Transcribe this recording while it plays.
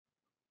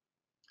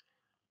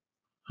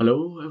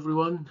Hello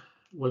everyone,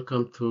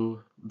 welcome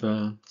to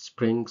the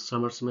spring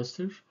summer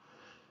semester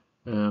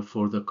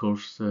for the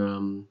course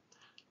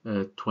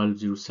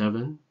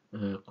 1207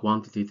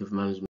 Quantitative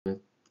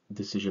Management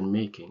Decision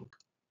Making.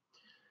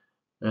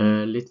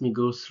 Let me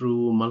go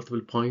through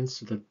multiple points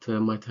that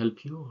might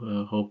help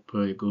you. Hope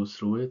you go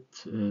through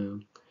it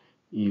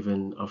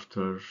even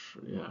after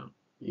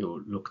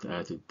you looked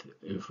at it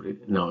every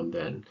now and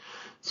then.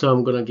 So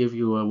I'm gonna give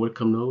you a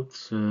welcome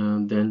note,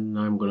 then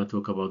I'm gonna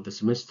talk about the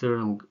semester.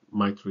 I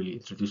might really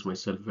introduce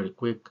myself very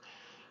quick.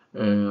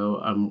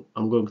 I'm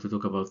going to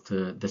talk about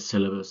the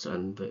syllabus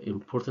and the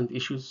important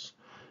issues,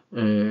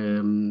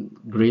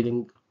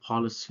 grading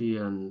policy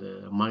and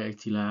my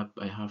IT lab.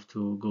 I have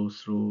to go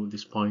through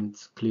this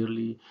point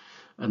clearly,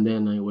 and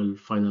then I will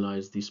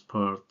finalize this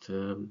part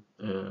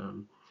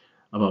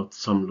about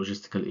some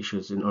logistical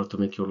issues in order to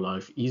make your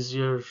life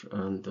easier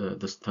and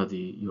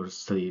your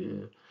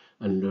study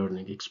and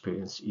learning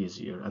experience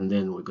easier. And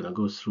then we're gonna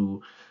go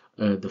through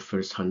the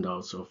first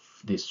handouts of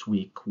this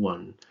week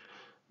one.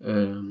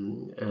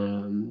 Um,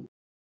 um,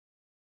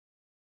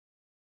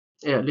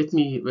 Let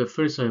me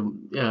first,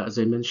 as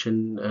I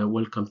mentioned,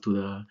 welcome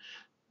to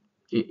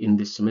in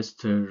this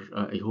semester.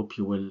 I hope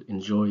you will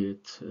enjoy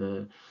it.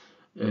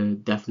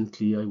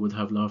 Definitely, I would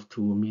have loved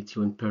to meet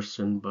you in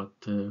person, but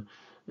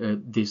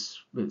this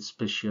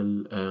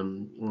special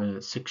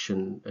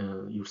section,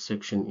 your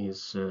section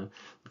is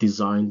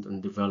designed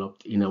and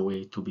developed in a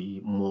way to be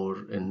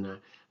more in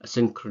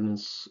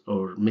asynchronous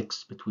or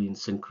mixed between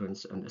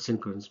synchronous and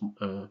asynchronous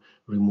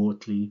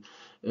remotely.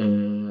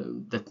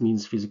 That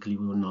means physically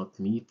we will not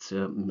meet.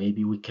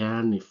 Maybe we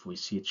can if we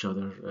see each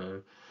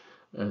other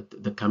at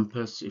the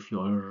campus if you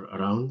are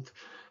around.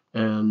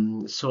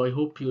 So I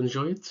hope you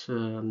enjoy it,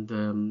 and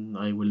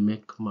I will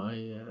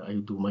I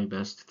do my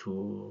best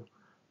to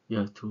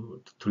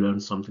learn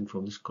something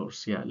from this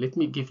course. Yeah, let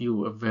me give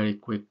you a very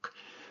quick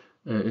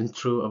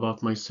intro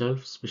about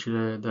myself,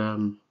 especially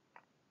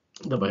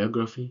the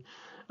biography.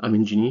 I'm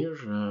engineer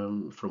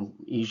from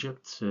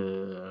Egypt.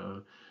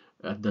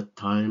 At that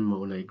time,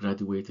 when I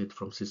graduated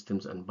from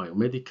Systems and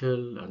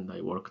Biomedical, and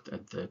I worked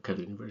at the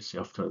Khaled University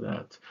after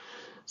that.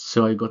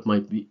 So I got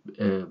my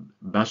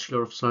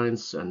Bachelor of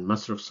Science and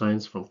Master of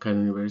Science from Khaled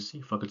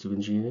University, Faculty of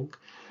Engineering,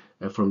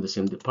 from the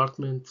same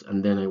department.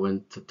 And then I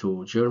went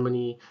to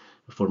Germany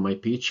for my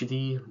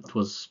PhD. It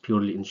was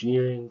purely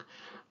engineering.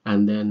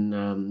 And then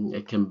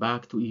I came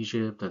back to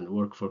Egypt and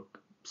worked for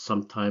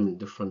some time in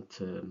different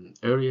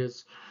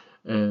areas,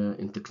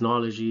 in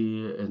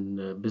technology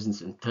and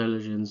business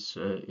intelligence,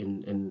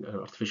 in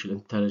artificial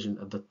intelligence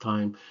at that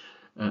time,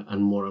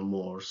 and more and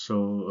more.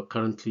 So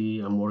currently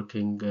I'm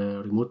working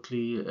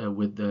remotely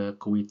with the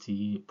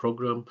Kuwaiti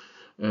program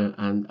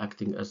and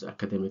acting as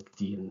academic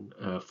dean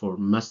for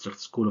Master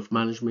School of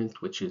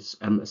Management, which is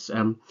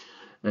MSM,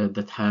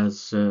 that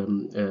has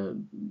the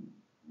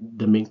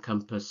main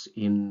campus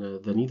in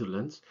the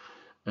Netherlands,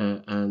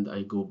 and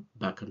I go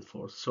back and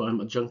forth. So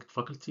I'm adjunct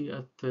faculty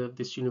at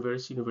this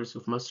University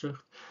of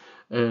Maastricht,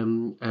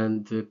 and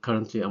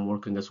currently I'm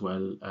working as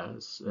well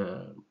as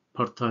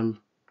part-time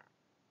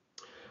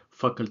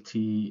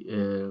faculty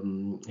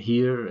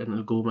here in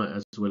Algoma,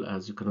 as well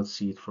as you cannot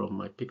see it from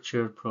my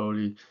picture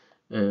probably,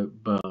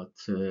 but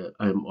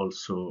I'm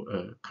also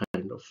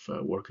kind of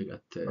working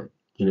at the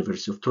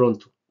University of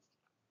Toronto.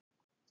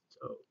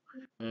 So,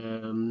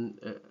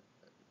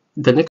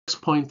 the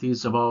next point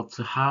is about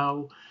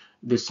how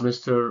the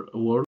semester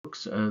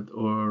works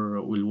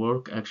or will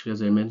work. Actually,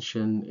 as I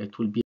mentioned, it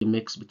will be a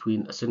mix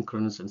between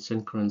asynchronous and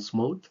synchronous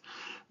mode.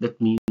 That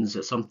means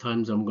that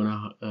sometimes I'm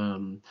gonna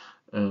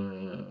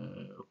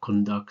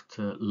conduct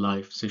a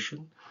live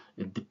session.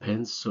 It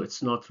depends. So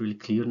it's not really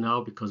clear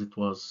now because it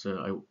was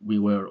we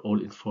were all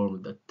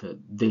informed that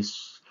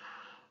this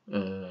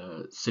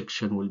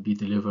section will be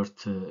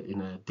delivered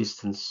in a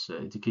distance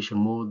education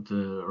mode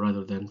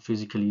rather than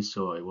physically.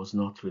 So I was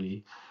not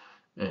really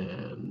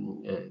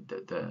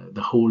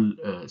the whole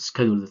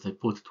schedule that I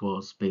put it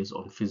was based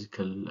on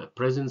physical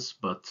presence,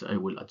 but I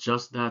will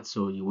adjust that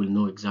so you will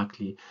know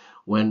exactly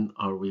when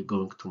are we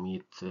going to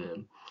meet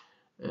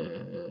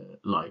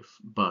live.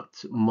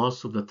 But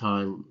most of the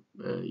time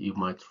you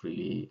might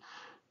really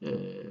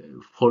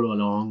follow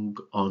along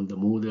on the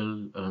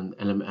Moodle and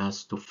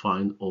LMS to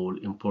find all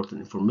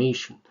important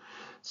information.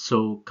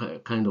 So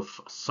kind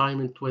of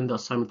assignment, when the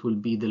assignment will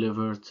be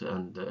delivered,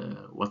 and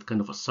what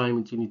kind of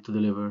assignment you need to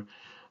deliver,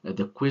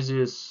 the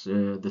quizzes,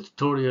 the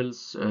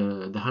tutorials,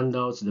 the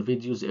handouts, the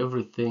videos,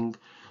 everything,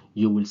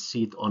 you will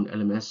see it on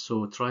LMS.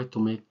 So try to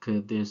make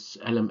this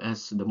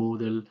LMS, the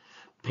Moodle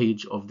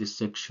page of this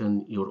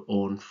section, your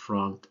own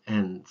front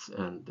end,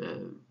 and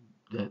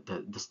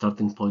the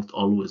starting point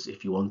always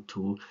if you want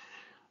to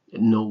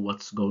know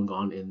what's going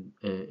on in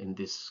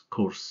this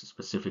course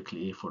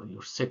specifically for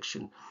your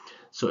section.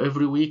 So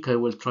every week I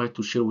will try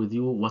to share with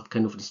you what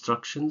kind of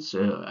instructions.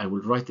 I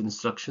will write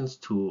instructions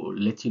to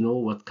let you know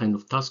what kind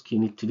of task you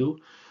need to do,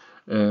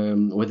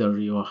 whether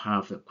you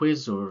have a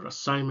quiz or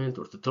assignment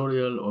or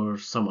tutorial or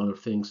some other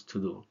things to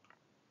do.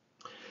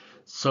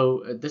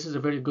 So this is a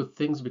very good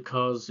thing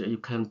because you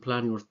can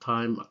plan your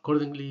time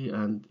accordingly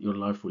and your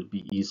life will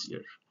be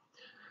easier.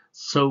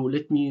 So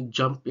let me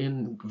jump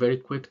in very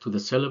quick to the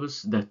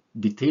syllabus. That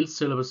detailed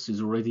syllabus is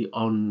already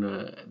on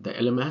the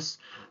LMS,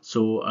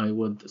 so I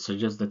would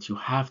suggest that you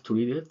have to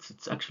read it.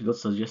 It's actually not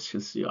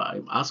suggestions.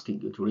 I'm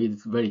asking you to read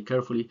it very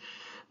carefully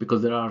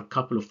because there are a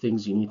couple of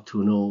things you need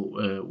to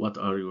know. What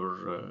are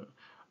your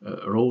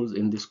roles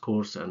in this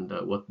course and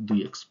what do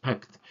you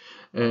expect?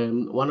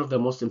 One of the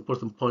most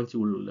important points you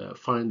will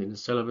find in the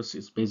syllabus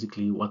is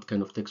basically what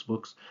kind of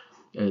textbooks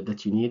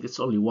that you need. It's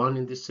only one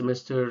in this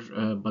semester,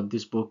 but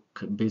this book,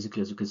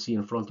 basically, as you can see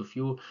in front of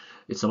you,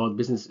 it's about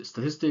business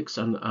statistics,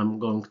 and I'm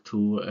going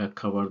to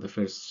cover the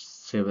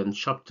first 7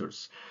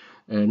 chapters.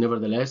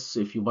 Nevertheless,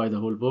 if you buy the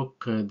whole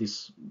book,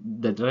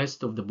 the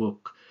rest of the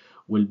book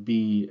will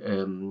be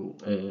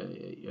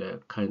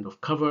kind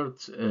of covered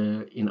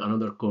in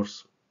another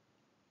course,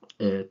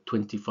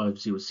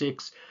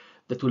 2506,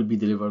 that will be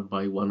delivered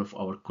by one of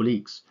our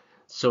colleagues.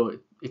 So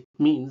it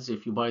means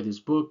if you buy this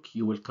book,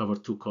 you will cover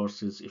 2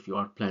 courses if you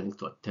are planning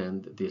to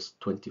attend this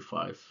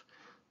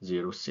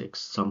 2506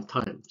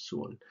 sometime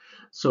soon.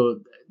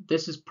 So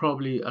this is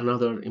probably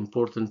another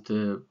important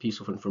piece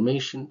of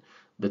information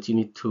that you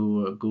need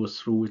to go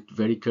through it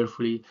very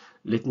carefully.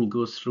 Let me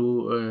go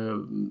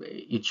through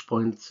each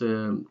point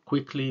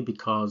quickly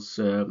because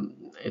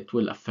it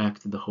will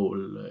affect the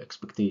whole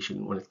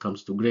expectation when it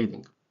comes to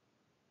grading.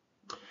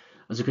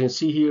 As you can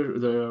see here,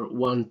 there are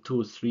 1,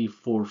 2, 3,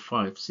 4,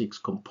 5, 6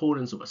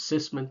 components of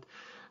assessment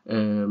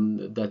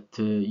that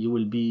you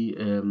will be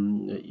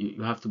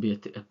you have to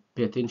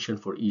pay attention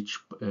for each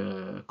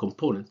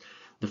component.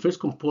 The first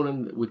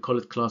component, we call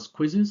it class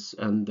quizzes,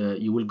 and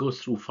you will go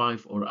through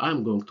 5, or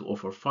I'm going to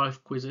offer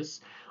 5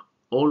 quizzes.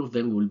 All of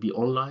them will be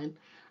online,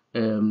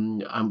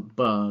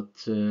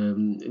 but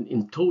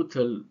in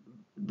total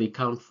they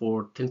count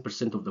for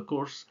 10% of the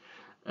course.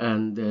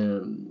 And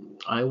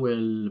I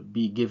will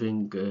be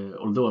giving,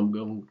 although I'm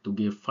going to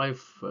give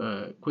 5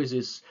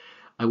 quizzes,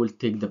 I will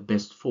take the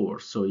best 4.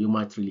 So you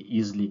might really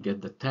easily get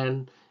the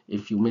 10.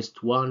 If you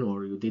missed one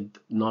or you did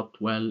not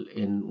well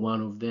in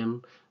one of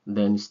them,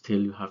 then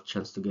still you have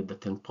chance to get the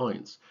 10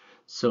 points.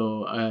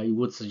 So I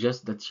would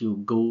suggest that you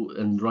go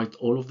and write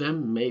all of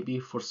them. Maybe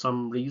for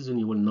some reason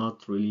you will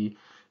not really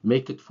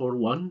make it for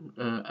one,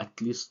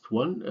 at least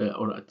one,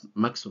 or at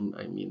maximum,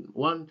 I mean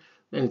one,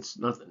 then it's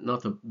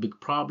not a big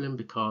problem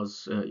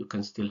because you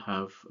can still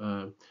have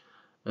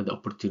the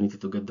opportunity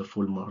to get the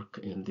full mark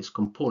in this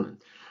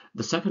component.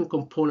 The second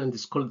component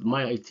is called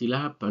My IT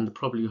Lab, and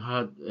probably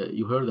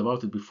you heard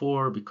about it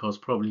before because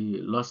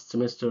probably last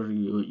semester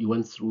you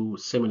went through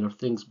similar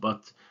things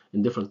but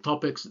in different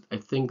topics. I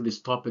think this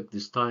topic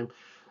this time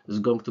is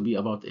going to be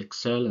about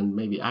Excel and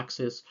maybe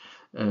Access,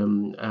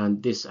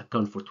 and this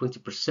account for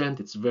 20%.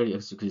 It's very,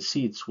 as you can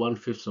see, it's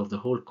 1/5 of the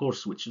whole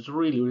course, which is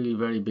really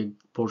very big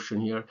portion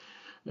here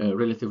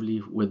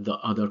relatively with the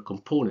other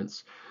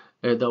components.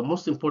 The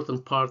most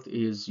important part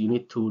is you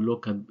need to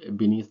look at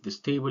beneath this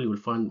table. You will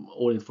find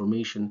all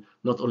information,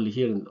 not only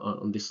here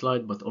on this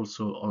slide, but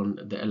also on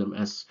the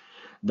LMS.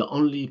 The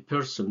only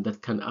person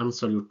that can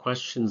answer your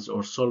questions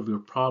or solve your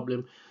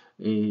problem,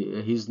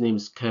 his name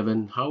is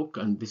Kevin Hauk,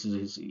 and this is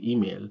his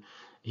email.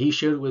 He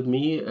shared with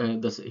me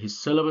his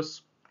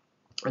syllabus,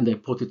 and I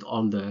put it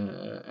on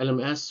the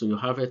LMS, so you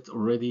have it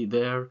already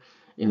there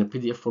in a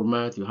PDF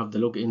format. You have the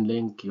login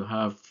link, you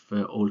have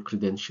all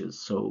credentials,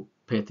 so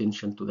pay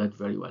attention to that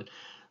very well.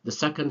 The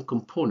second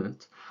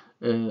component,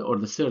 or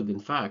the third, in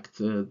fact,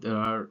 there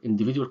are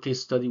individual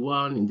case study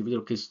 1,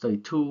 individual case study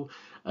 2,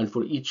 and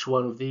for each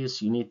one of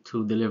these, you need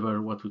to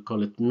deliver what we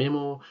call it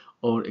memo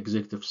or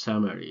executive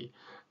summary.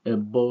 We're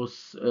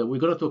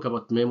going to talk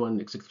about memo and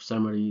executive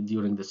summary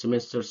during the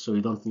semester, so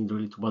you don't need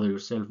really to bother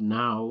yourself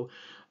now,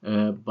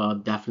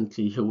 but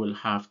definitely you will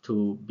have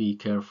to be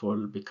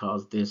careful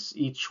because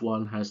each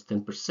one has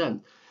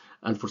 10%.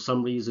 And for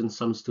some reason,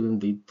 some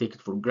students, they take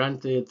it for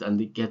granted and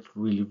they get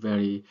really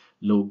very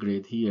low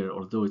grade here,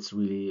 although it's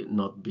really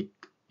not big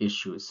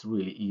issue. It's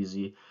really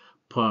easy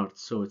part,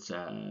 so it's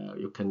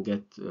you can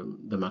get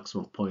the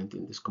maximum point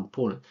in this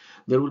component.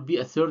 There will be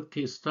a third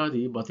case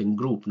study, but in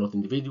group, not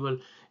individual.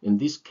 In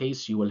this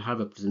case, you will have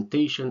a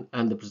presentation,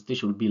 and the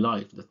presentation will be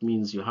live. That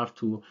means you have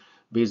to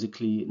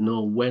basically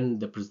know when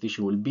the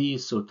presentation will be.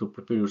 So to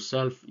prepare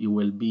yourself, you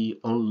will be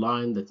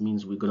online. That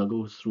means we're going to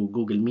go through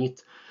Google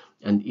Meet,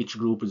 and each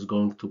group is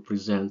going to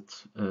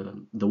present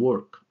the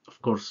work.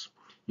 Of course,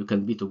 you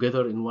can be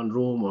together in one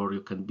room or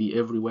you can be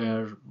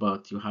everywhere,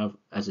 but you have,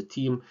 as a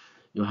team,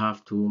 you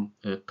have to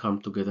come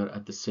together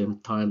at the same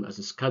time as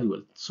a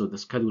schedule. So the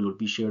schedule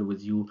will be shared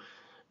with you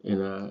in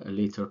a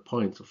later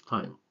point of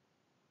time.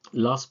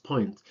 Last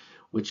point,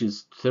 which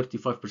is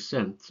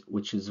 35%,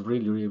 which is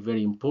really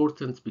very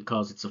important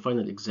because it's a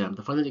final exam.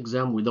 The final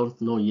exam, we don't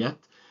know yet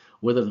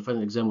whether the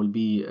final exam will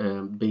be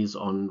based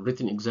on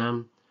written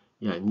exam.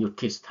 Yeah, in your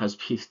case, it has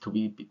to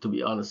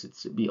be honest,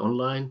 it's be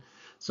online.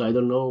 So I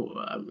don't know.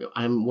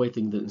 I'm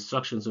waiting the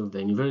instructions of the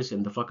university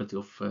and the faculty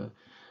of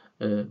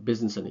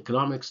business and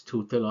economics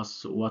to tell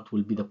us what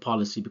will be the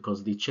policy,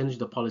 because they change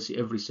the policy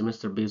every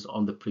semester based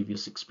on the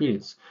previous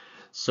experience.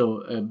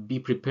 So be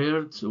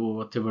prepared, or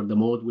whatever the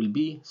mode will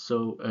be,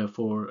 so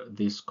for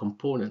this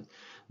component.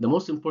 The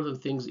most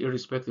important things,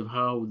 irrespective of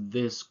how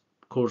this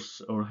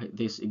course or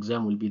this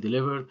exam will be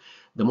delivered,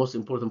 the most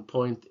important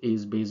point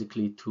is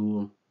basically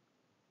to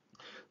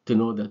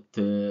know that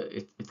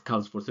it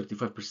counts for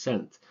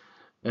 35%,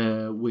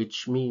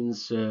 which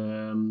means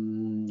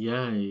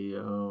yeah,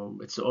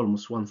 it's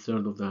almost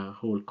 1/3 of the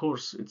whole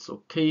course. It's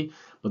okay,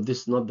 but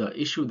this is not the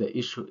issue. The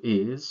issue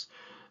is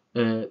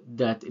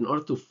that in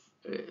order to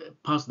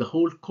pass the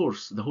whole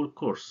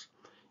course,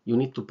 you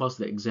need to pass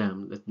the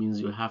exam. That means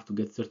you have to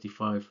get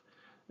 35,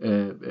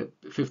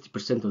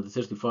 50% of the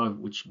 35,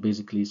 which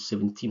basically is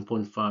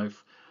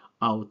 17.5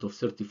 out of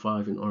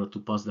 35 in order to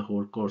pass the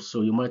whole course.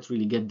 So you might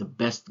really get the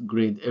best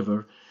grade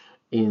ever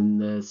in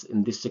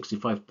this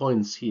 65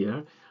 points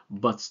here,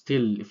 but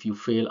still, if you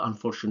fail,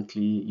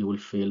 unfortunately, you will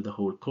fail the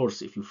whole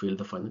course if you fail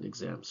the final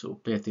exam. So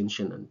pay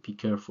attention and be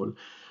careful,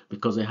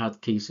 because I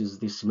had cases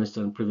this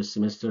semester and previous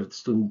semester, the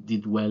student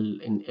did well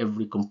in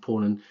every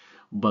component,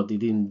 but they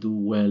didn't do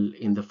well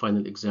in the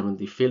final exam, and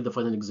they failed the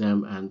final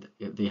exam, and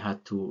they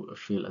had to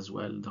fail as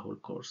well the whole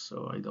course.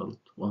 So I don't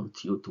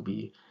want you to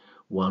be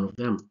one of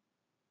them.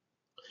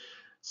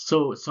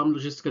 So some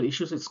logistical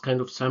issues, it's kind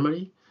of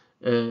summary.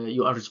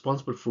 You are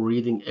responsible for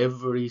reading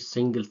every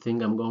single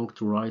thing I'm going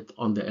to write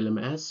on the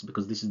LMS,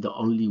 because this is the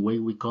only way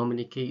we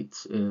communicate,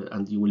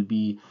 and you will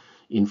be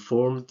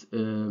informed,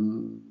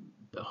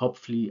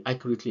 hopefully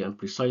accurately and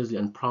precisely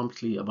and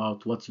promptly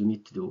about what you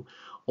need to do.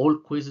 All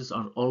quizzes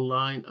are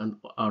online and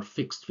are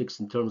fixed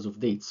in terms of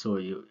dates. So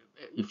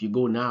if you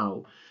go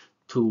now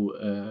to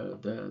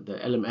the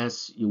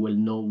LMS, you will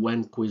know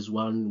when quiz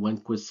 1, when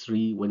quiz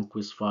 3, when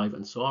quiz 5,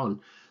 and so on.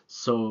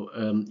 So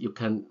you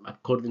can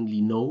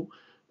accordingly know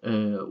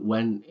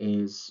when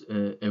is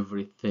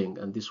everything,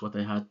 and this is what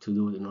I had to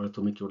do in order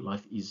to make your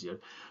life easier.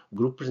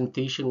 Group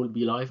presentation will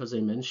be live, as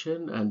I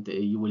mentioned, and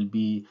you will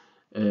be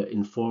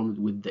informed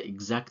with the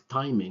exact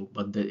timing,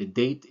 but the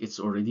date it's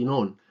already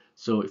known.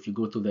 So if you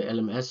go to the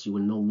LMS, you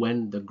will know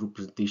when the group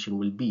presentation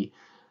will be.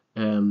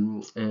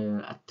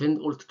 Attend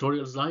all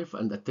tutorials live,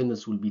 and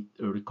attendance will be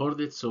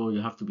recorded, so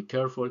you have to be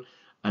careful.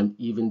 And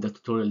even the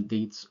tutorial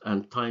dates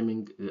and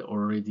timing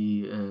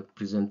already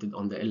presented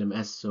on the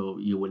LMS, so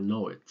you will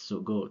know it.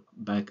 So go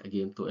back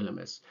again to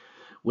LMS.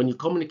 When you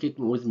communicate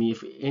with me,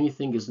 if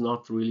anything is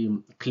not really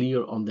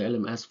clear on the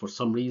LMS for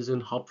some reason,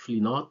 hopefully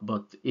not,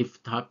 but if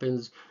it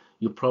happens,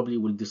 you probably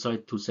will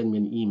decide to send me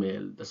an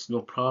email. That's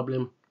no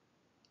problem.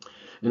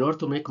 In order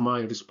to make my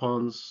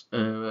response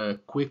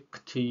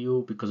quick to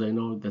you, because I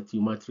know that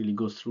you might really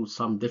go through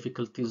some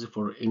difficulties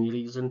for any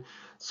reason,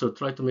 so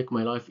try to make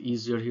my life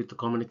easier here to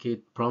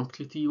communicate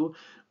promptly to you.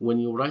 When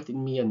you write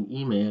in me an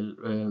email,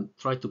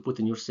 try to put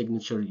in your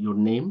signature your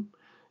name,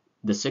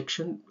 the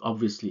section,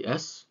 obviously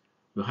S.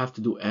 You have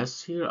to do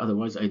S here,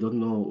 otherwise I don't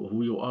know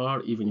who you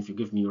are, even if you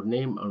give me your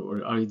name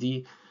or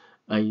ID.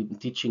 I'm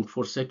teaching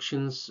 4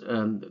 sections,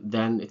 and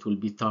then it will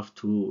be tough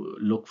to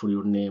look for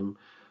your name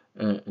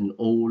in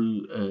all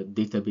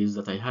database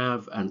that I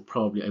have, and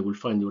probably I will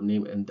find your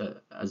name, and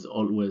as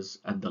always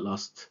at the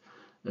last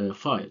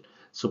file.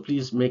 So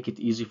please make it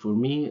easy for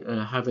me.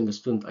 Having a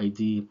student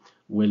ID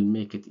will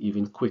make it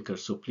even quicker,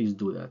 so please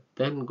do that.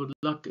 Then good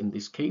luck in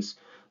this case.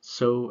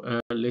 So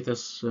let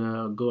us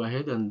go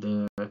ahead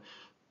and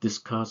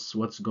discuss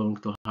what's going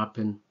to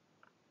happen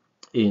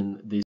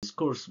in this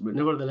course. But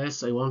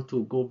nevertheless, I want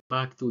to go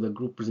back to the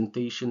group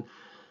presentation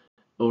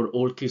or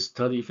all case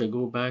study. If I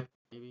go back,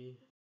 maybe,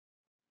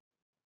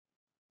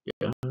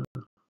 yeah.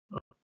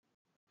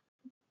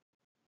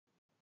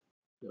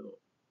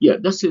 Yeah,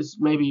 this is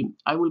maybe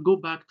I will go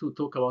back to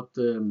talk about,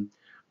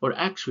 or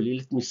actually,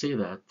 let me say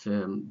that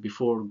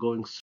before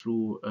going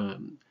through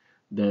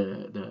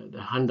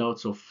the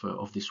handouts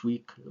of this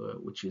week,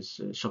 which is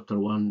chapter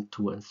 1,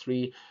 2, and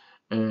 3,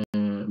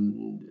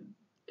 um,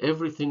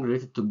 everything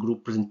related to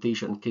group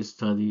presentation, case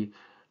study,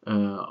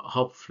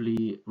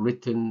 hopefully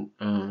written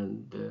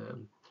and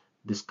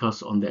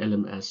discussed on the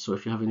LMS. So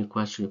if you have any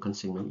question, you can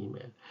send me an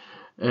email.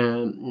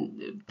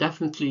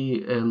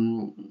 Definitely,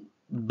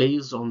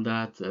 based on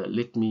that,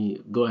 let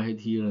me go ahead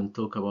here and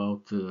talk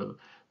about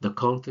the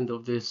content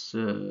of this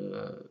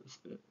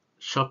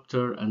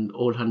chapter, and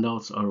all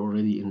handouts are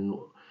already in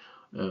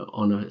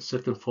on a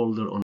certain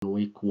folder on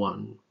week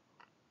 1.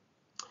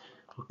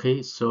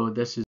 Okay, so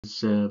this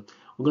is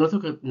we're going to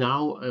talk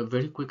now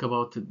very quick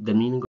about the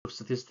meaning of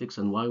statistics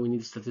and why we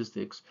need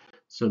statistics.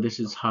 So this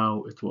is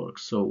how it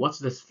works. So what's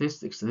the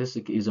statistic?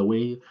 Statistic is a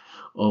way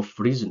of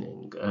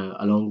reasoning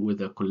along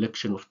with a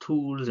collection of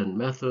tools and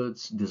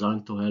methods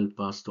designed to help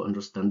us to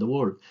understand the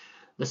world.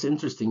 That's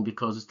interesting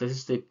because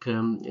statistic,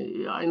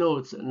 I know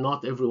it's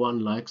not everyone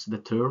likes the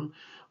term,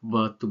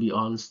 but to be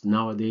honest,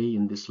 nowadays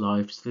in this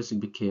life, statistic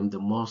became the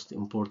most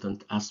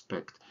important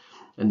aspect.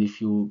 And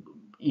if you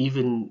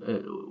even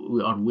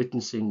we are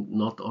witnessing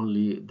not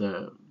only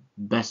the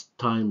best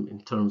time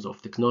in terms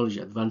of technology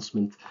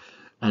advancement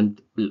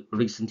And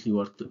recently,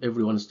 what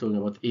everyone is talking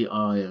about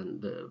AI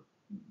and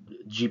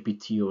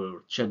GPT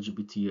or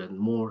ChatGPT and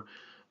more.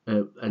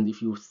 And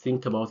if you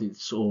think about it,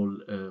 it's all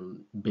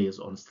based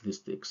on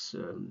statistics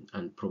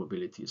and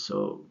probability.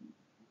 So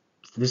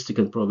statistics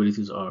and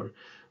probabilities are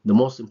the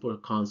most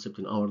important concept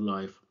in our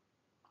life,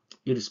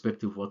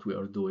 irrespective of what we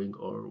are doing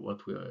or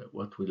what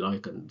we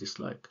like and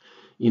dislike.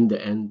 In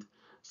the end,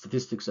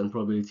 statistics and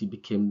probability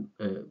became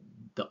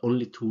the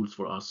only tools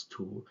for us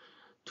to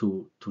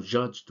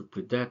judge, to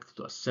predict,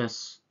 to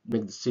assess,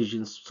 make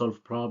decisions,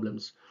 solve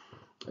problems,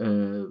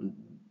 uh,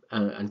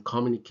 and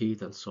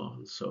communicate and so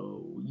on.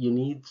 So you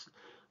need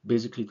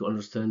basically to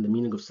understand the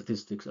meaning of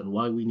statistics and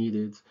why we need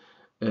it.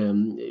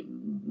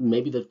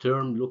 Maybe the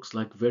term looks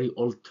like very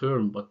old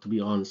term, but to be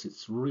honest,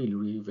 it's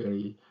really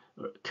very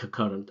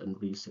current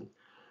and recent.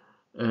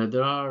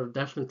 There are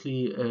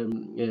definitely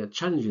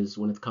challenges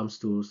when it comes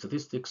to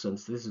statistics, and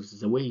statistics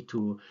is a way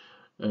to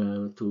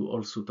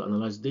also to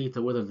analyze data,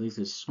 whether this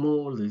is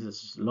small, this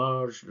is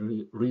large,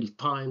 real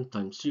time,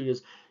 time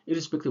series,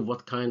 irrespective of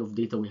what kind of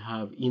data we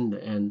have. In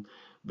the end,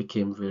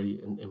 became very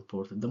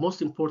important. The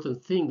most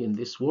important thing in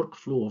this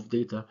workflow of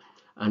data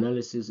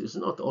analysis is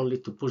not only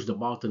to push the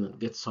button and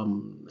get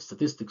some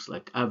statistics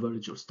like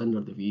average or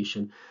standard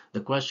deviation.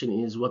 The question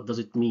is, what does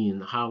it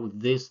mean? How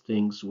these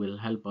things will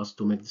help us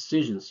to make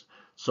decisions,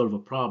 solve a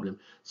problem.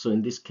 So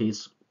in this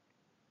case,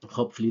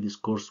 hopefully this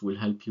course will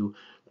help you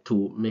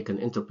to make an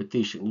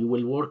interpretation. You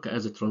will work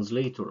as a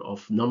translator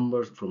of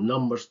numbers, from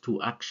numbers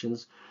to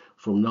actions,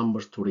 from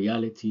numbers to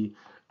reality,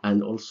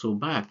 and also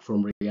back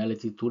from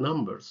reality to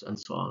numbers, and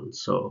so on.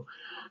 So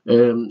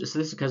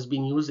statistics has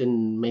been used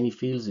in many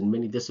fields, in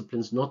many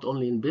disciplines, not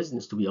only in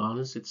business, to be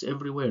honest. It's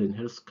everywhere, in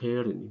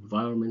healthcare, in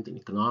environment, in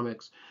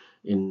economics,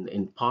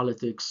 in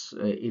politics,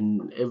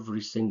 in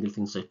every single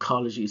thing.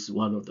 Psychology is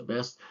one of the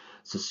best,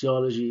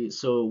 sociology.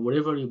 So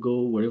wherever you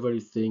go, wherever you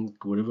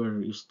think,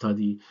 wherever you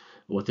study,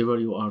 whatever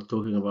you are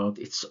talking about,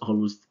 it's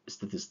always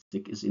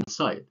statistic is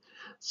inside.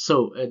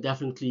 So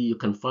definitely you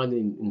can find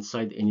it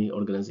inside any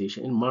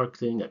organization, in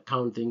marketing,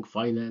 accounting,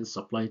 finance,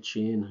 supply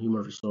chain,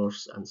 human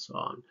resource, and so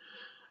on.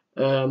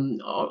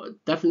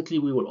 Definitely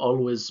we will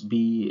always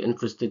be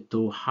interested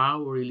to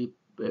how really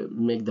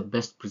make the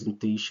best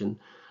presentation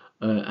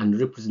and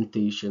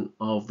representation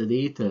of the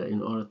data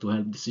in order to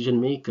help decision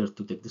makers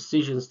to take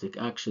decisions, take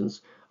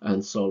actions,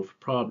 and solve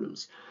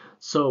problems.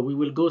 So we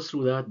will go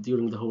through that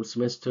during the whole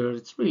semester.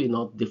 It's really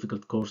not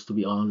difficult course, to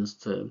be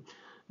honest.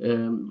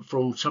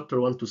 From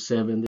chapter 1 to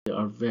 7, they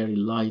are very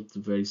light,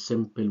 very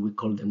simple. We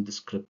call them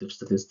descriptive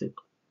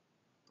statistics.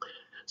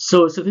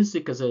 So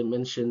statistic, as I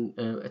mentioned,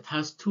 it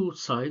has two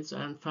sides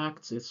and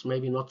facts. It's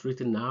maybe not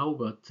written now,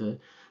 but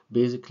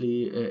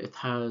basically it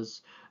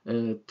has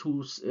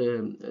two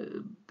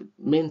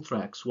main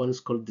tracks. One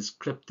is called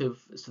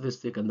descriptive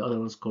statistic, and the other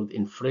one is called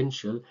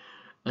inferential.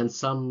 And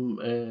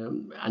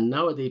and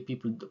nowadays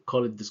people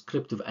call it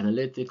descriptive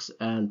analytics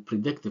and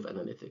predictive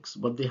analytics,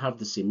 but they have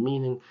the same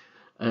meaning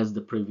as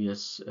the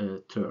previous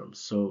terms.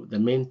 So the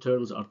main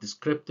terms are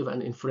descriptive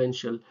and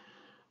inferential.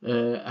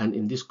 And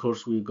in this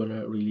course, we're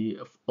gonna really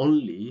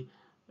only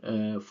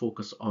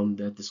focus on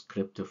the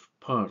descriptive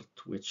part,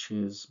 which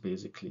is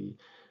basically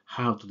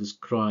how to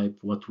describe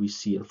what we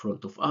see in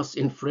front of us.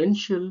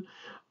 Inferential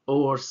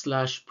or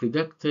slash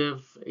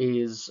predictive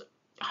is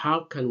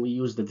how can we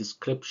use the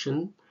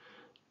description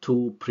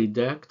to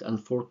predict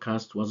and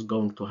forecast what's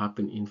going to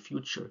happen in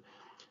future.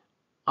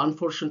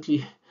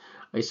 Unfortunately,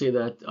 I say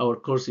that our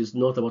course is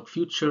not about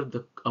future,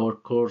 our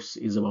course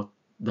is about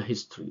the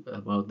history,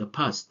 about the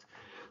past.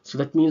 So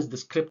that means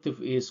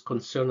descriptive is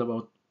concerned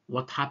about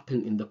what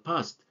happened in the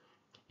past.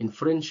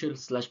 Inferential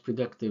slash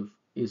predictive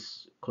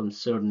is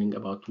concerning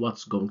about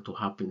what's going to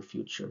happen in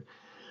future.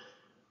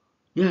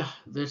 Yeah,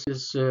 this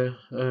is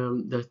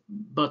that.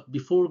 But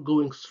before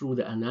going through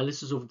the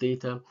analysis of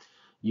data,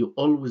 you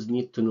always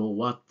need to know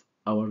what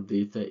our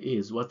data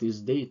is. What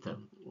is data,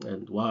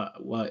 and why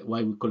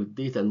we call it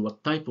data, and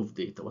what type of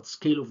data, what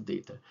scale of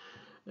data,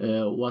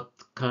 what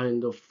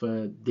kind of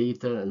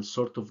data and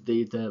sort of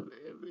data.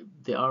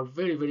 They are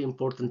very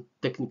important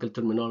technical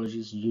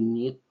terminologies you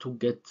need to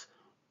get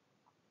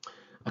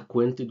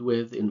acquainted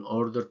with in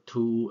order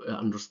to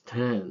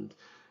understand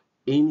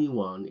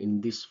anyone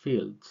in this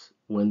field.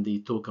 When they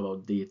talk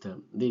about data,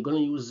 they're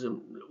going to use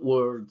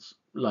words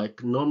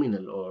like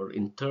nominal or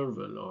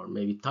interval or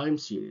maybe time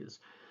series.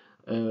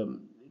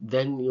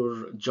 Then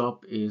your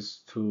job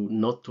is to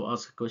not to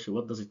ask a question,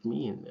 what does it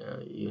mean?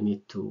 You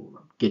need to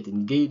get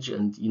engaged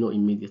and you know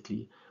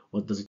immediately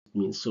what does it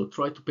mean. So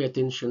try to pay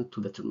attention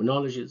to the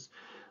terminologies,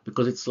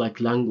 because it's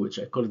like language.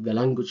 I call it the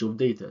language of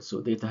data.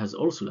 So data has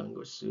also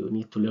language, so you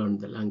need to learn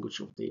the language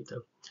of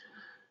data.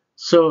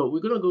 So we're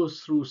going to go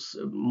through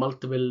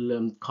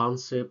multiple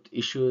concept,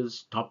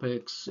 issues,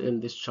 topics in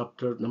this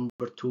chapter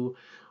number 2,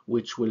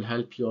 which will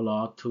help you a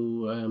lot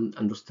to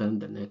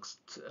understand the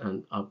next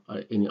and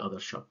any other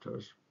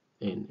chapters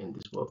in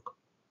this book.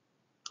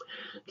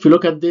 If you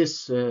look at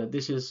this,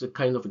 this is a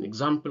kind of an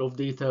example of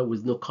data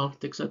with no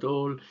context at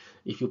all.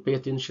 If you pay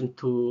attention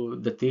to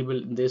the table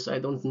in this, I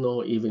don't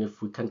know even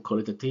if we can call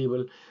it a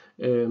table.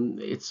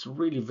 It's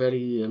really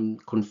very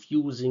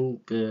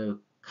confusing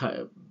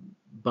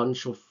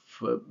bunch of,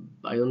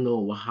 I don't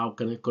know, how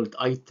can I call it,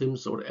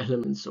 items or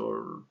elements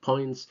or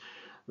points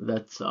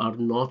that are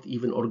not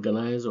even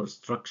organized or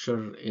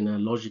structured in a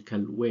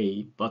logical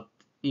way. But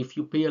if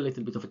you pay a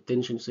little bit of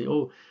attention, you say,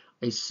 oh,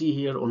 I see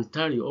here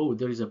Ontario. Oh,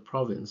 there is a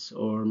province,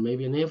 or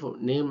maybe a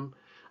name,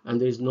 and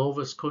there is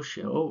Nova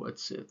Scotia. Oh,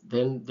 it's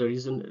then there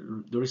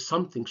is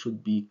something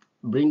should be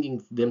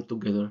bringing them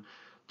together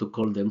to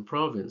call them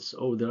province.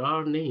 Oh, there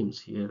are names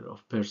here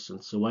of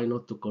persons, so why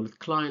not to call it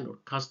client or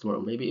customer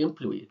or maybe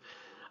employee,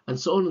 and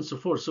so on and so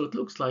forth. So it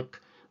looks like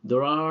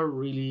there are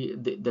really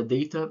the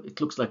data.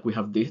 It looks like we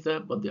have data,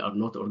 but they are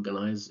not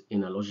organized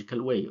in a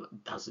logical way.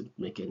 It doesn't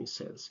make any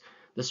sense.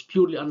 That's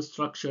purely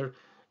unstructured.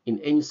 In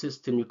any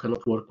system, you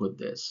cannot work with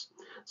this.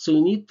 So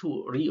you need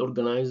to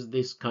reorganize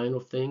these kind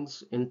of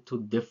things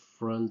into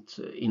different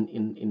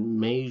in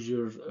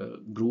major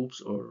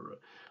groups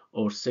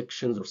or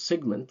sections or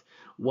segment.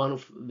 One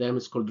of them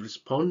is called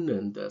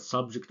respondent,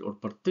 subject or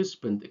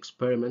participant,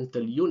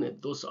 experimental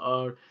unit. Those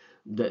are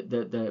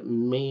the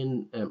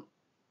main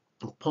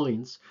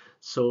points.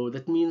 So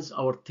that means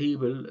our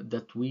table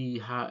that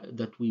we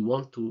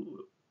want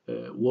to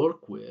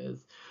work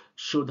with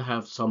should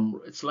have some,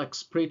 it's like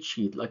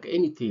spreadsheet, like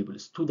any table.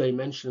 It's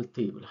two-dimensional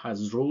table,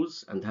 has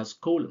rows and has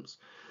columns.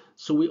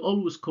 So we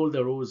always call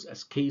the rows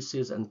as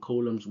cases, and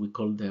columns we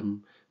call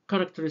them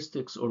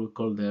characteristics, or we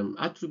call them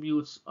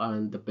attributes,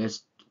 and the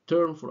best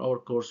term for our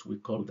course, we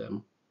call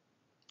them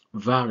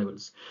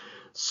variables.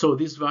 So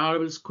these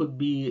variables could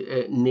be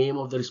name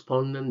of the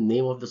respondent,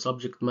 name of the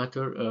subject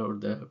matter, or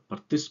the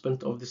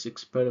participant of this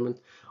experiment,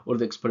 or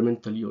the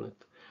experimental unit.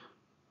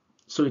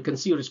 So you can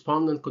see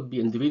respondent could be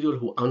individual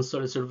who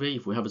answer a survey.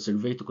 If we have a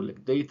survey to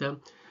collect data,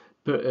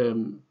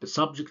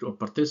 subject or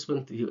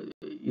participant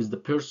is the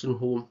person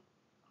whom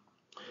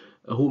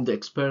the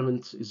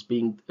experiment is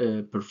being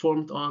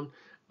performed on.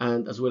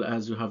 And as well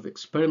as you have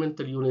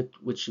experimental unit,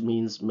 which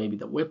means maybe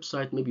the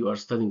website. Maybe you are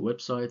studying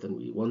website and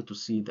we want to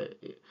see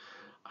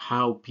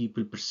how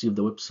people perceive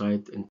the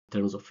website in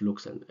terms of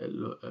looks and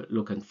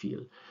look and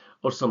feel,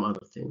 or some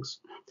other things.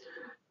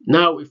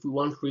 Now, if we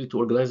want really to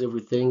organize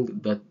everything,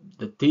 that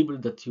the table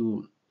that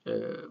you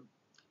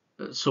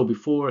saw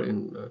before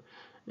in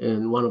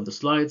one of the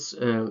slides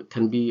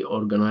can be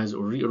organized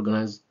or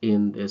reorganized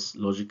in this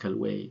logical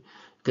way.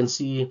 You can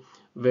see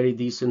very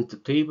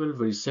decent table,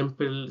 very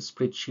simple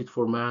spreadsheet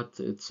format.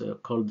 It's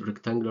called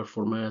rectangular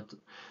format.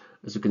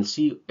 As you can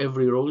see,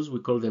 every rows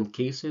we call them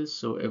cases.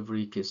 So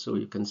every case, so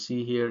you can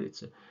see here,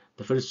 it's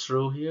the first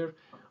row here,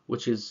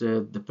 which is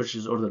the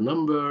purchase order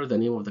number, the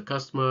name of the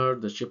customer,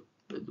 the ship,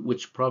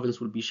 which province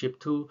will be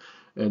shipped to,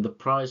 the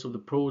price of the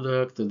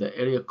product, the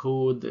area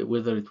code,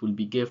 whether it will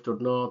be gift or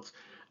not,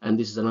 and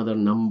this is another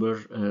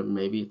number.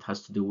 Maybe it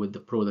has to do with the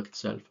product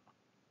itself.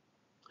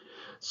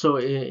 So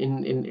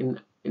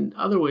in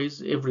other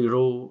ways, every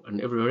row and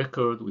every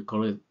record we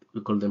call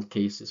them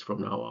cases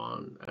from now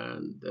on,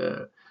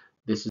 and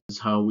this is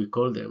how we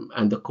call them.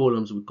 And the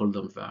columns we call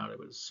them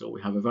variables. So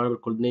we have a variable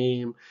called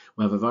name,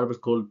 we have a variable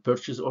called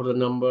purchase order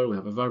number, we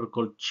have a variable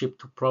called ship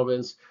to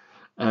province,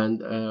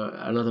 and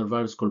another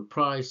variable is called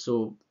price.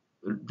 So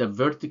the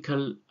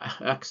vertical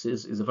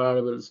axis is the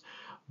variables,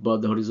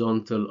 but the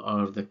horizontal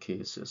are the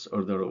cases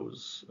or the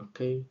rows.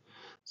 Okay.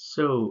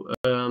 So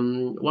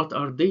what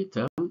are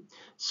data?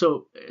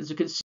 So as you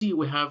can see,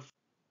 we have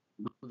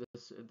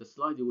the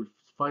slide. You will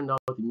find out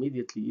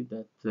immediately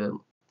that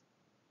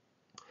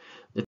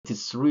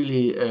it's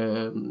really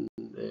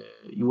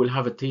you will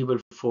have a table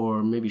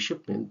for maybe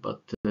shipment,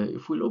 but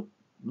if we look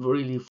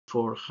really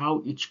for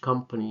how each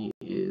company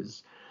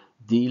is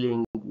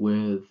dealing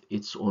with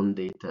its own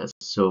data,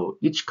 so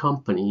each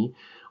company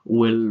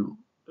will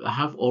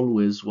have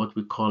always what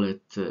we call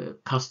it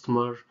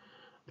customer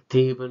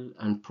table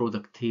and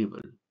product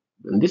table.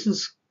 And this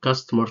is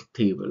customer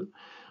table,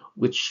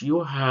 which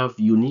you have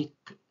unique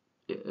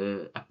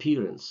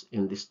appearance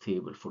in this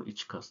table for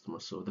each customer.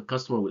 So the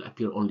customer will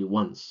appear only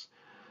once,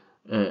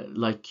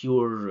 like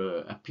your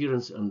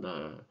appearance at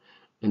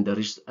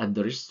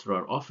the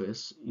registrar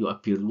office. You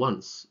appeared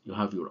once. You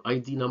have your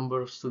ID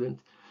number of student,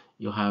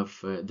 you have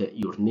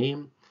your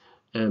name,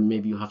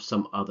 maybe you have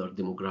some other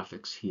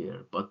demographics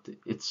here, but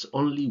it's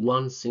only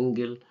one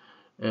single.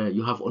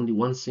 You have only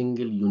one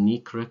single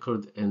unique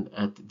record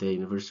at the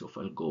University of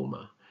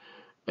Algoma.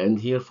 And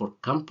here for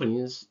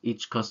companies,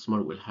 each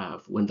customer will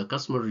have, when the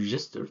customer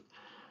registered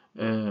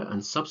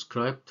and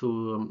subscribe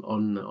to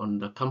on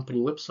the company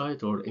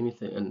website or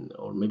anything,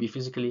 or maybe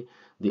physically,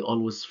 they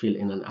always fill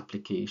in an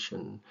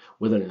application,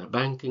 whether in a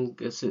banking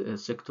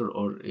sector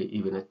or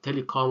even a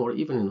telecom or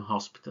even in a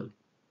hospital.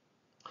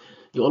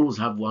 You always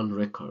have one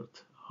record,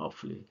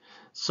 hopefully.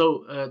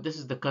 So this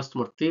is the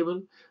customer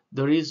table.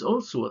 There is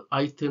also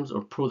items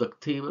or product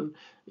table.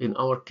 In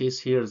our case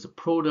here is a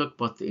product,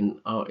 but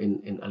in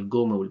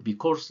Algoma will be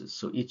courses.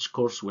 So each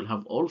course will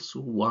have also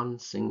one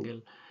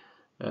single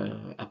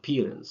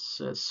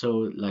appearance.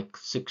 So like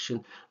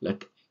section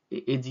like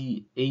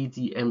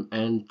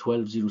ADMN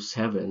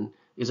 1207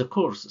 is a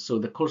course, so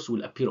the course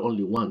will appear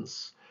only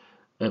once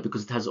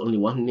because it has only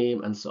one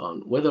name and so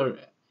on. Whether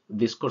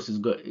this course is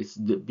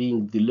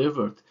being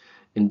delivered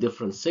in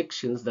different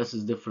sections, that's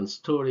a different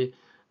story.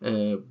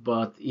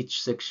 But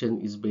each section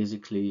is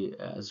basically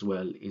as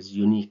well is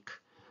unique.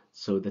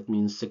 So that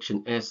means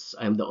section S,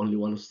 I'm the only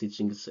one who's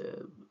teaching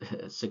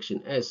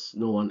section S,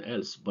 no one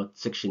else. But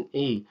section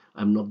A,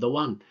 I'm not the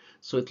one.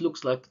 So it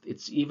looks like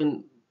it's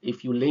even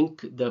if you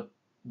link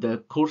the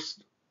course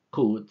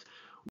code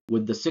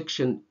with the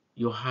section,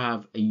 you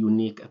have a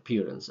unique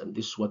appearance, and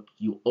this is what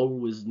you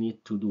always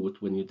need to do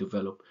it when you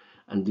develop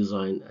and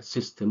design a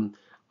system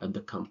at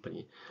the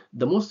company.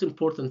 The most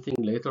important thing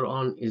later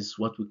on is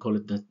what we call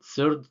it the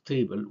third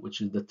table, which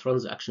is the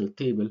transactional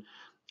table.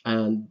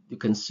 And you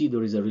can see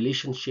there is a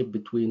relationship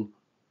between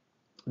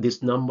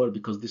this number,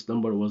 because this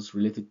number was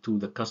related to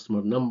the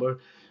customer number.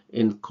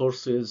 In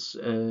courses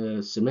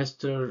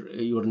semester,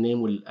 your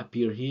name will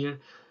appear here,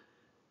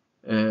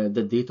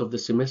 the date of the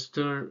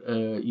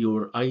semester,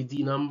 your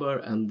ID number,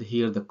 and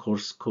here the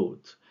course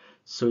code.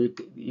 So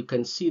you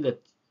can see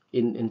that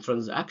in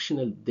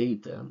transactional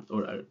data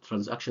or a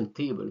transaction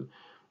table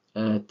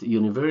at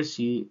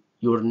university,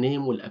 your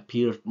name will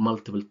appear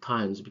multiple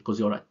times because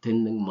you're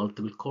attending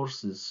multiple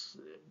courses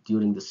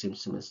during the same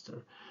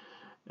semester.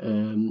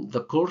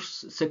 The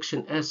course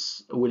section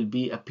S will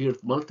be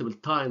appeared multiple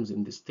times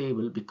in this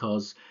table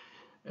because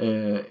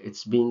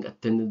it's being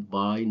attended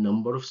by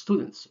number of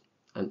students,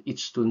 and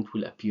each student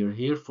will appear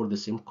here for the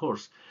same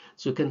course.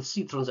 So you can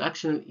see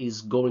transactional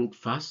is going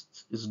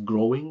fast, is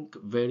growing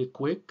very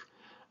quick,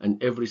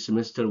 and every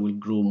semester will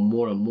grow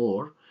more and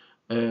more.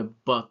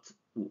 But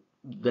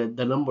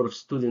the number of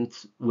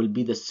students will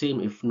be the same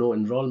if no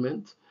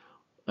enrollment,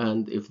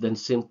 and if then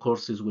same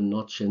courses will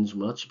not change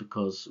much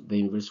because the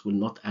university will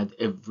not add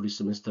every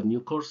semester new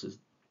courses.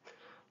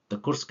 The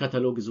course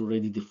catalog is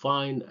already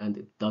defined and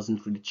it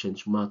doesn't really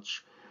change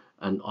much.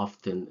 And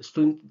often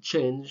students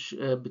change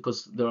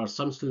because there are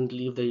some students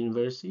leave the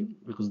university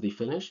because they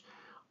finish,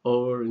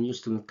 or new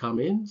students come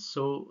in.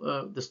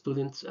 So the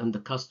students and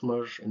the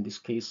customers, in this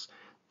case,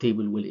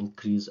 table will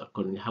increase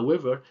accordingly.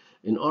 However,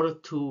 in order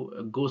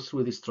to go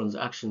through this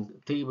transaction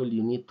table,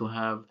 you need to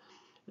have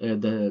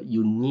the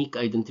unique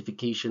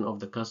identification of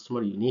the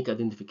customer, unique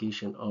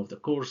identification of the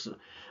course,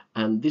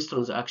 and this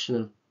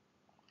transactional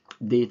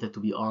data, to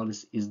be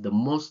honest, is the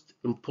most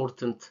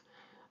important,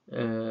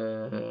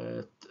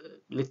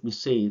 let me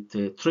say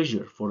it,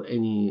 treasure for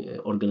any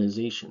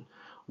organization.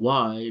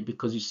 Why?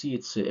 Because you see,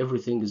 it's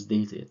everything is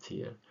dated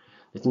here.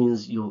 That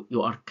means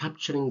you are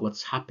capturing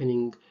what's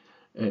happening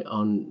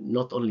on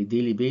not only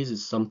daily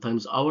basis,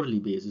 sometimes hourly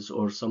basis,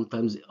 or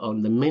sometimes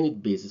on the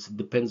minute basis. It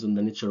depends on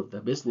the nature of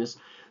the business.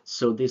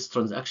 So this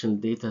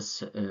transactional data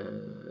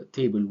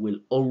table will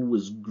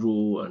always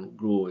grow and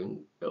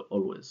growing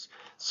always.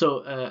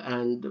 So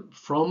and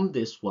from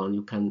this one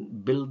you can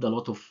build a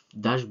lot of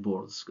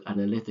dashboards,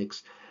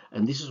 analytics,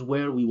 and this is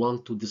where we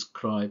want to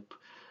describe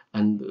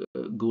and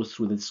go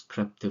through the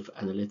descriptive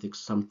analytics,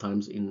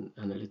 sometimes in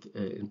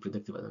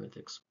predictive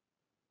analytics.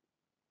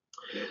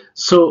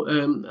 So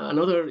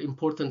another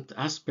important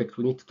aspect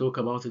we need to talk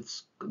about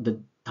is the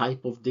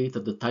type of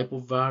data, the type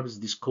of variables,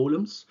 these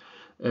columns.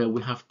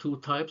 We have two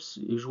types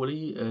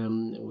usually.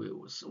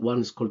 One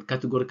is called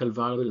categorical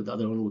variable, the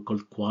other one we call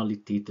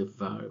qualitative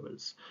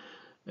variables.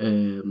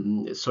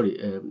 It's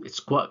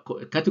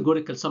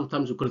categorical,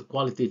 sometimes we call it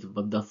qualitative,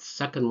 but the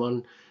second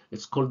one,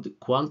 it's called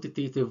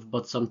quantitative,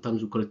 but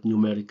sometimes we call it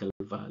numerical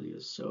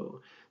values.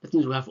 So that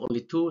means we have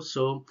only two.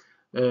 So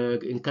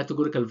in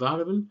categorical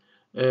variable,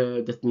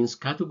 that means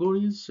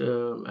categories,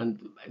 and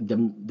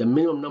the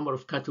minimum number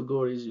of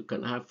categories you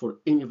can have for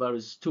any variable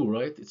is two,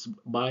 right? It's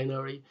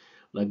binary,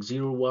 like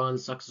 0, 1,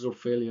 success or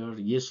failure,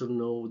 yes or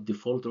no,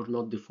 default or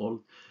not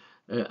default,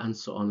 and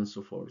so on and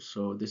so forth.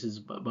 So this is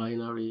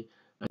binary,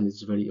 and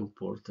it's very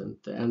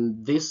important.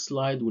 And this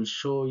slide will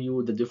show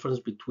you the difference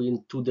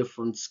between two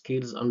different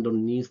scales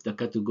underneath the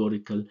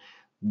categorical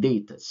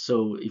data.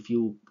 So if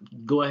you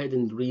go ahead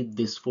and read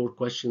these 4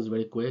 questions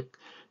very quick,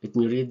 let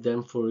me read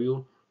them for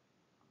you.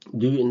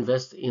 Do you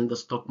invest in the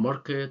stock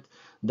market?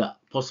 The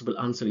possible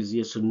answer is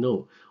yes or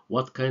no.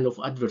 What kind of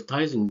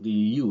advertising do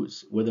you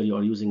use? Whether you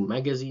are using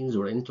magazines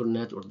or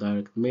internet or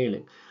direct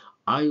mailing.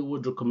 I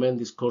would recommend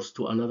this course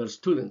to another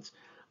student.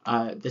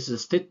 This is a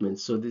statement,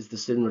 so this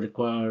statement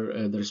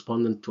require the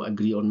respondent to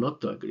agree or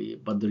not to agree,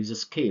 but there is a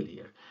scale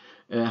here.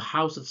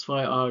 How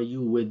satisfied are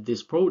you with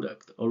this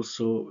product?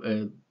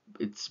 Also,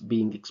 it's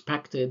being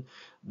expected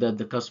that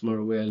the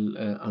customer will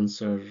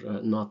answer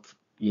not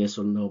yes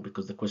or no,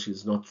 because the question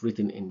is not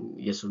written in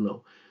yes or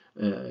no,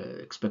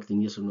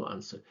 expecting yes or no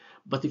answer.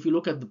 But if you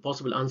look at the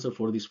possible answer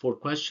for these 4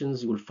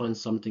 questions, you will find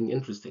something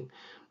interesting.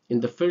 In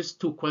the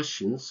first 2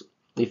 questions,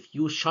 if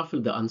you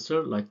shuffle the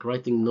answer, like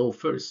writing no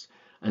first,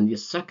 and the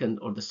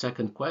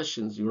second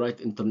questions, you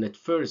write internet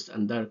first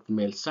and direct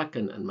mail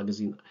second and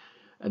magazine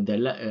at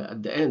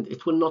the end,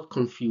 it will not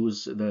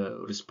confuse the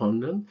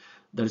respondent.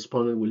 The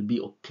respondent will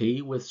be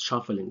okay with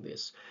shuffling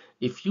this.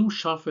 If you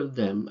shuffle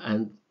them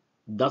and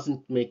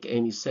doesn't make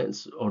any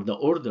sense, or the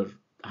order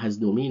has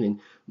no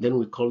meaning, then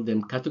we call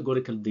them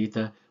categorical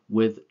data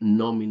with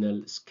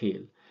nominal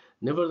scale.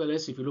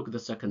 Nevertheless, if you look at the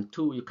second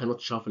two, you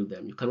cannot shuffle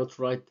them. You cannot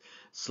write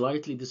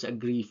slightly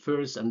disagree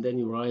first, and then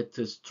you write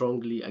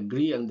strongly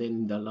agree, and then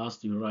in the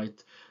last you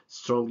write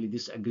strongly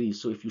disagree.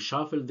 So if you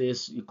shuffle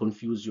this, you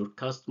confuse your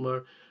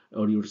customer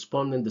or your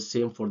respondent. The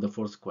same for the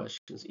fourth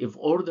questions. If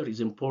order is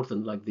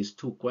important, like these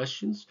two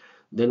questions,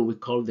 then we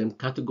call them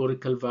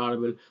categorical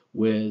variable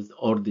with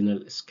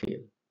ordinal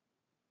scale.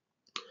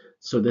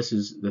 So this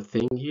is the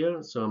thing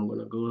here. So I'm going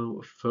to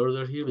go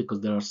further here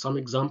because there are some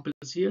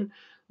examples here,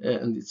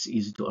 and it's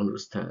easy to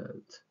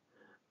understand.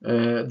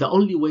 The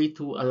only way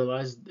to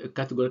analyze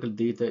categorical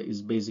data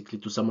is basically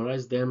to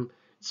summarize them.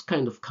 It's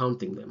kind of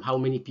counting them. How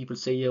many people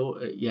say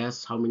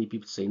yes, how many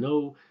people say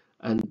no,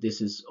 and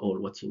this is all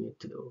what you need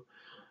to do.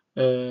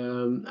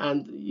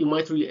 And you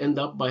might really end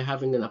up by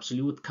having an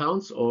absolute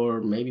counts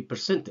or maybe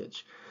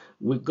percentage.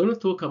 We're going to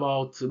talk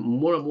about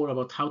more and more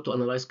about how to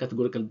analyze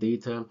categorical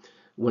data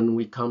when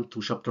we come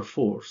to chapter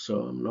 4.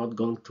 So I'm not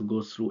going to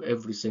go through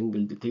every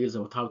single details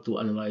about how to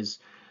analyze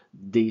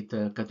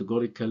data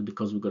categorical,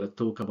 because we're going to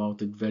talk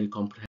about it very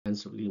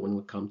comprehensively when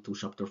we come to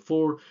chapter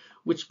 4,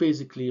 which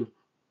basically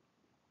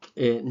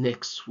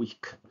next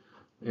week,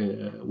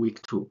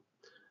 week 2.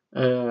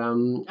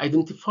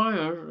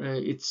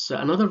 Identifier, it's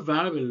another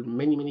variable.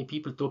 Many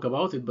people talk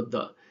about it,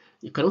 but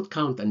you cannot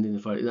count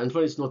identifier.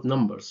 Identifier is not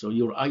numbers. So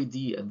your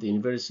ID at the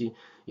university,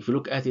 if you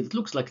look at it, it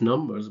looks like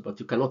numbers, but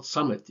you cannot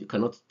sum it. You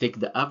cannot take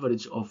the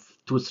average of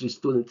 2-3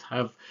 students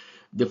have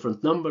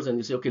different numbers and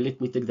you say, okay, let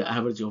me take the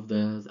average of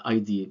the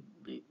ID.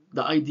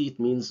 The ID, it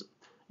means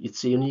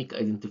it's a unique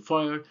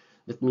identifier.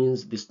 That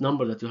means this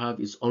number that you have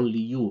is only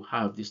you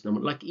have this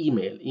number. Like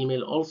email.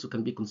 Email also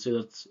can be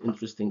considered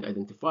interesting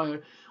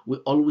identifier. We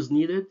always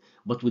need it,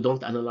 but we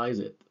don't analyze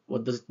it.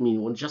 What does it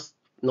mean? We're just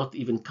not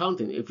even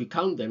counting. If we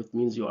count them, it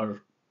means you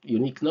are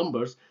unique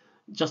numbers,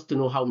 just to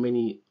know how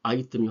many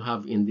items you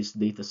have in this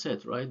data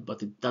set, right?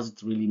 But it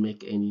doesn't really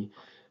make any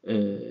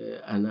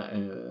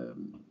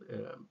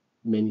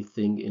many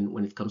thing in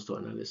when it comes to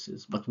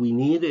analysis. But we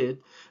need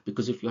it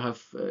because if you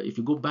have, if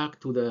you go back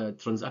to the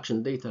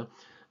transaction data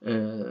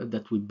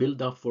that we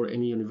build up for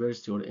any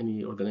university or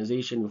any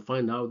organization, you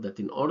find out that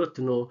in order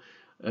to know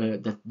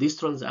that this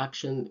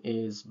transaction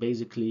is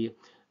basically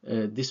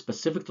this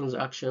specific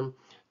transaction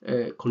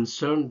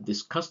concerned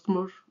this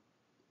customer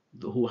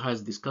who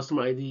has this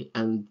customer ID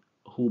and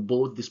who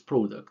bought this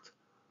product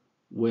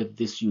with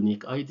this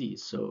unique ID.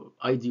 So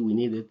ID we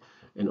needed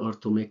in order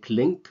to make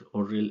link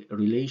or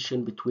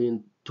relation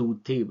between two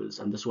tables,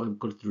 and that's why we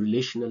call it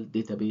relational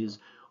database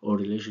or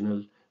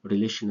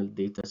relational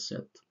data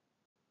set.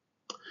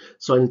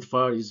 So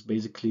identifier is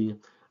basically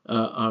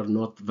are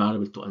not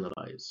variable to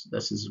analyze.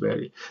 This is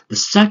very the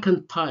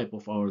second type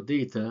of our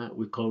data.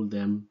 We call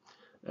them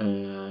we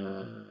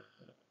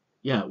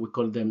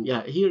call them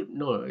here.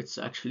 No, it's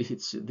actually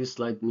it's this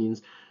slide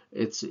means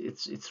it's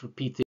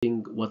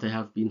repeating what I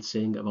have been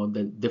saying about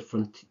the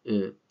different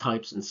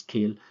types and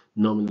scale,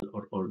 nominal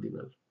or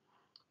ordinal.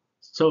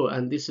 So,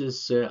 and this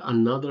is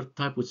another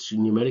type, which is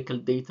numerical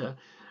data.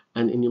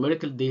 And in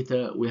numerical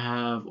data, we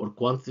have, or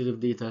quantitative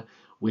data,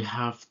 we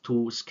have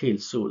two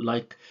scales. So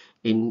like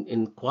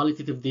in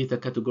qualitative data,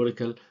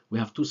 categorical, we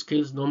have two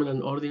scales, nominal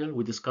and ordinal.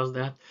 We discussed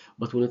that.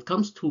 But when it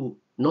comes to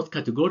not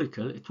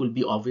categorical, it will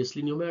be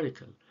obviously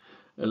numerical.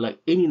 Like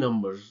any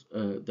numbers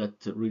that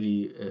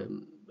really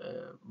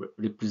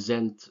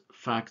represent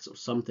facts or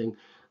something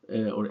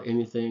or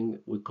anything,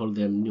 we call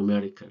them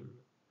numerical,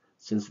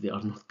 since they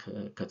are not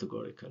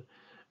categorical.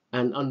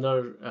 And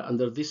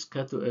under this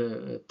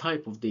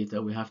type of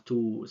data, we have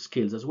two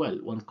scales as well,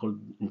 one called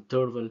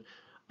interval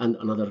and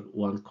another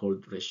one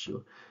called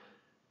ratio.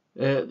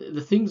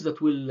 The things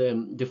that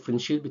will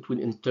differentiate between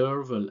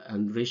interval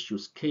and ratio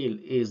scale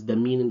is the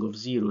meaning of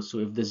zero. So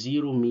if the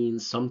zero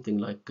means something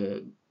like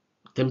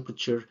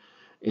temperature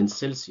in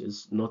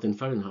Celsius, not in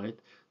Fahrenheit,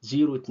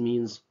 zero, it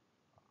means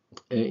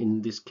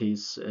in this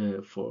case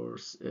for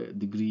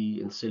degree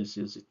in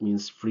Celsius, it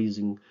means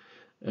freezing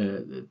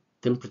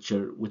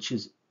temperature, which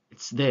is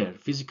it's there,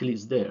 physically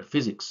it's there.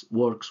 Physics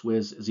works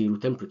with zero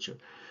temperature.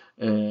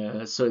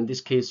 So in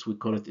this case, we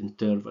call it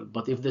interval.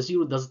 But if the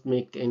zero doesn't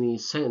make any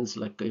sense,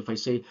 like if I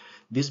say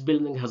this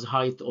building has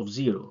height of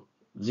zero,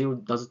 zero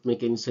doesn't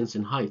make any sense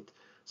in height.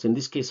 So in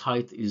this case,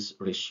 height is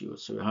ratio.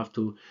 So you have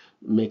to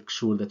make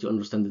sure that you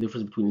understand the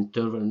difference between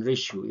interval and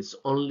ratio. It's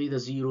only the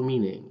zero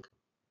meaning.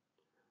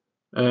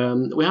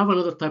 We have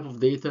another type of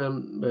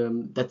data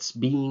that's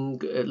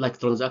being like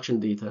transaction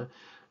data.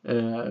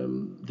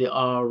 They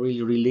are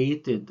really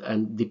related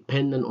and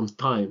dependent on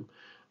time.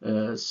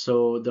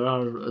 So there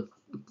are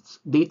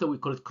data, we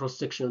call it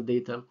cross-sectional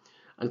data,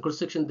 and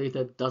cross-sectional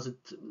data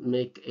doesn't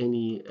make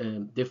any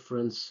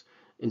difference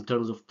in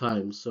terms of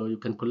time. So you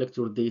can collect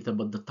your data,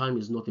 but the time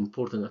is not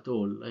important at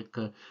all.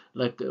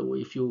 Like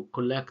if you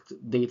collect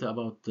data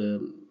about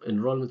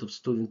enrollment of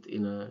student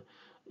in a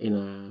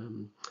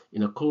in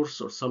a course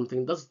or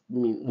something. Doesn't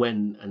mean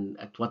when and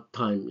at what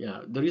time.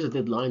 Yeah, there is a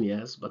deadline,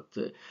 yes, but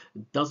it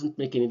doesn't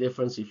make any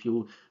difference if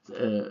you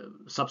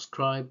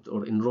subscribed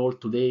or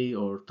enrolled today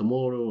or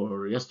tomorrow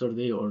or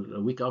yesterday or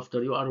a week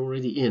after. You are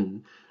already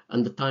in,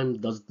 and the time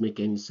doesn't make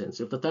any sense.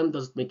 If the time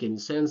doesn't make any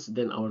sense,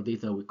 then our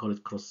data, we call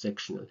it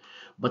cross-sectional.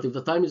 But if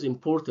the time is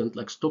important,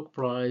 like stock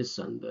price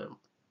and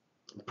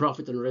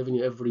profit and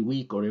revenue every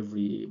week or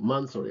every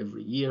month or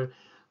every year,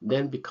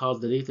 then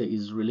because the data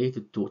is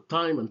related to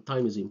time and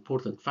time is an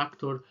important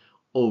factor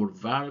or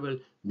variable,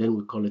 then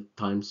we call it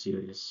time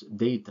series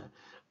data.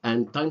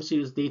 And time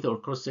series data or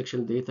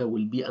cross-section data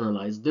will be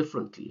analyzed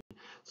differently.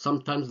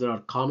 Sometimes there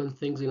are common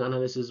things in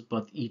analysis,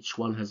 but each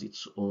one has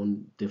its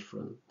own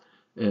different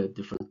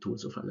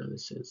tools of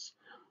analysis.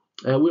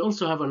 We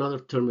also have another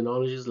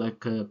terminologies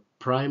like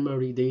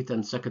primary data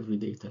and secondary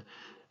data.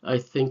 I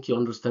think you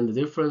understand the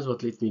difference,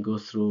 but let me go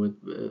through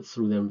it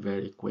through them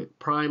very quick.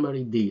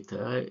 Primary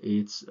data,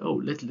 it's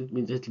let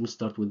me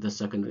start with the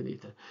secondary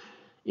data.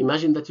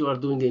 Imagine that you are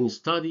doing any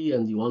study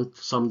and you want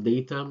some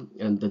data,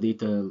 and the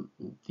data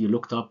you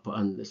looked up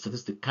on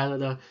Statistic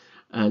Canada,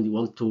 and you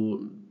want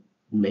to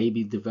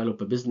maybe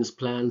develop a business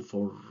plan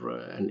for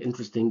an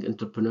interesting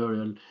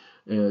entrepreneurial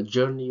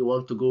journey you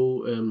want to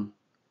go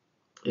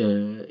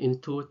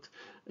into it.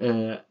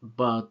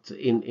 But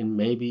in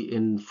maybe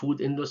in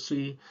food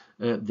industry,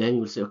 then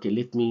you'll say, okay,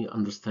 let me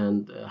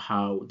understand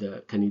how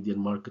the Canadian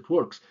market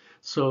works.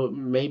 So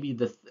maybe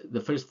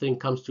the first thing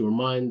comes to your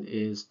mind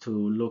is to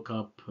look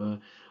up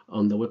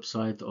on the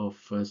website of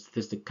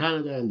Statistic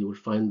Canada, and you will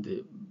find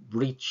the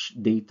rich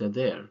data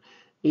there.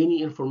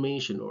 Any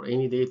information or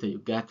any data you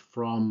get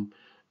from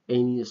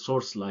any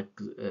source like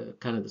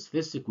Canada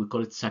Statistic, we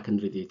call it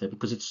secondary data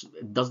because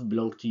it doesn't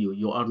belong to you.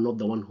 You are not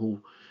the one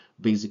who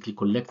basically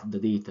collected the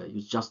data.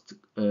 You just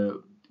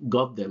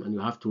got them, and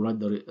you have to write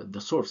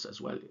the source as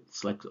well.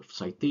 It's like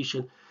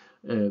citation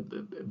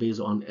based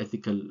on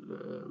ethical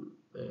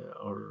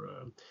or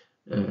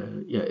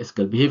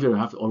ethical behavior. You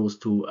have always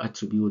to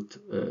attribute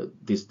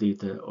this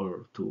data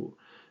or to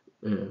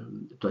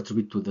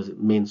attribute to the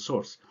main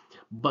source.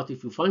 But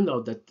if you find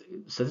out that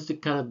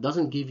Statistic Canada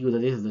doesn't give you the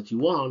data that you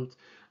want,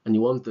 and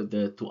you want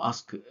to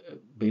ask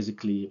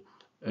basically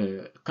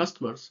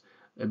customers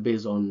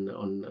based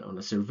on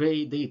a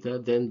survey data,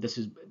 then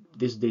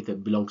this data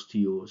belongs to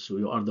you. So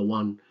you are the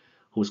one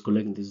who is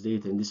collecting this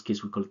data. In this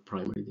case, we call it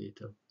primary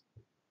data.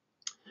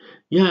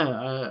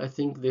 Yeah, I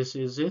think this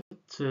is it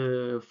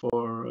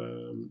for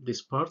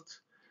this part.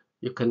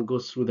 You can go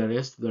through the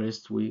rest. The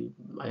rest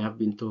I have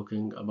been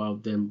talking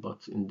about them,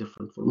 but in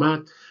different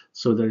format.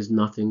 So there is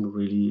nothing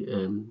really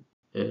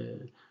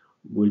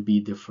will be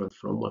different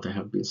from what I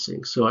have been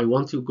saying. So I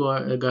want you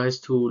guys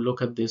to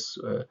look at this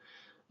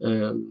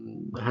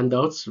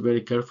handouts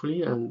very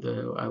carefully, and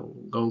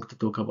I'm going to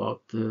talk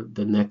about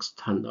the next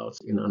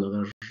handouts in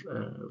another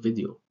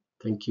video.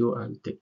 Thank you, and take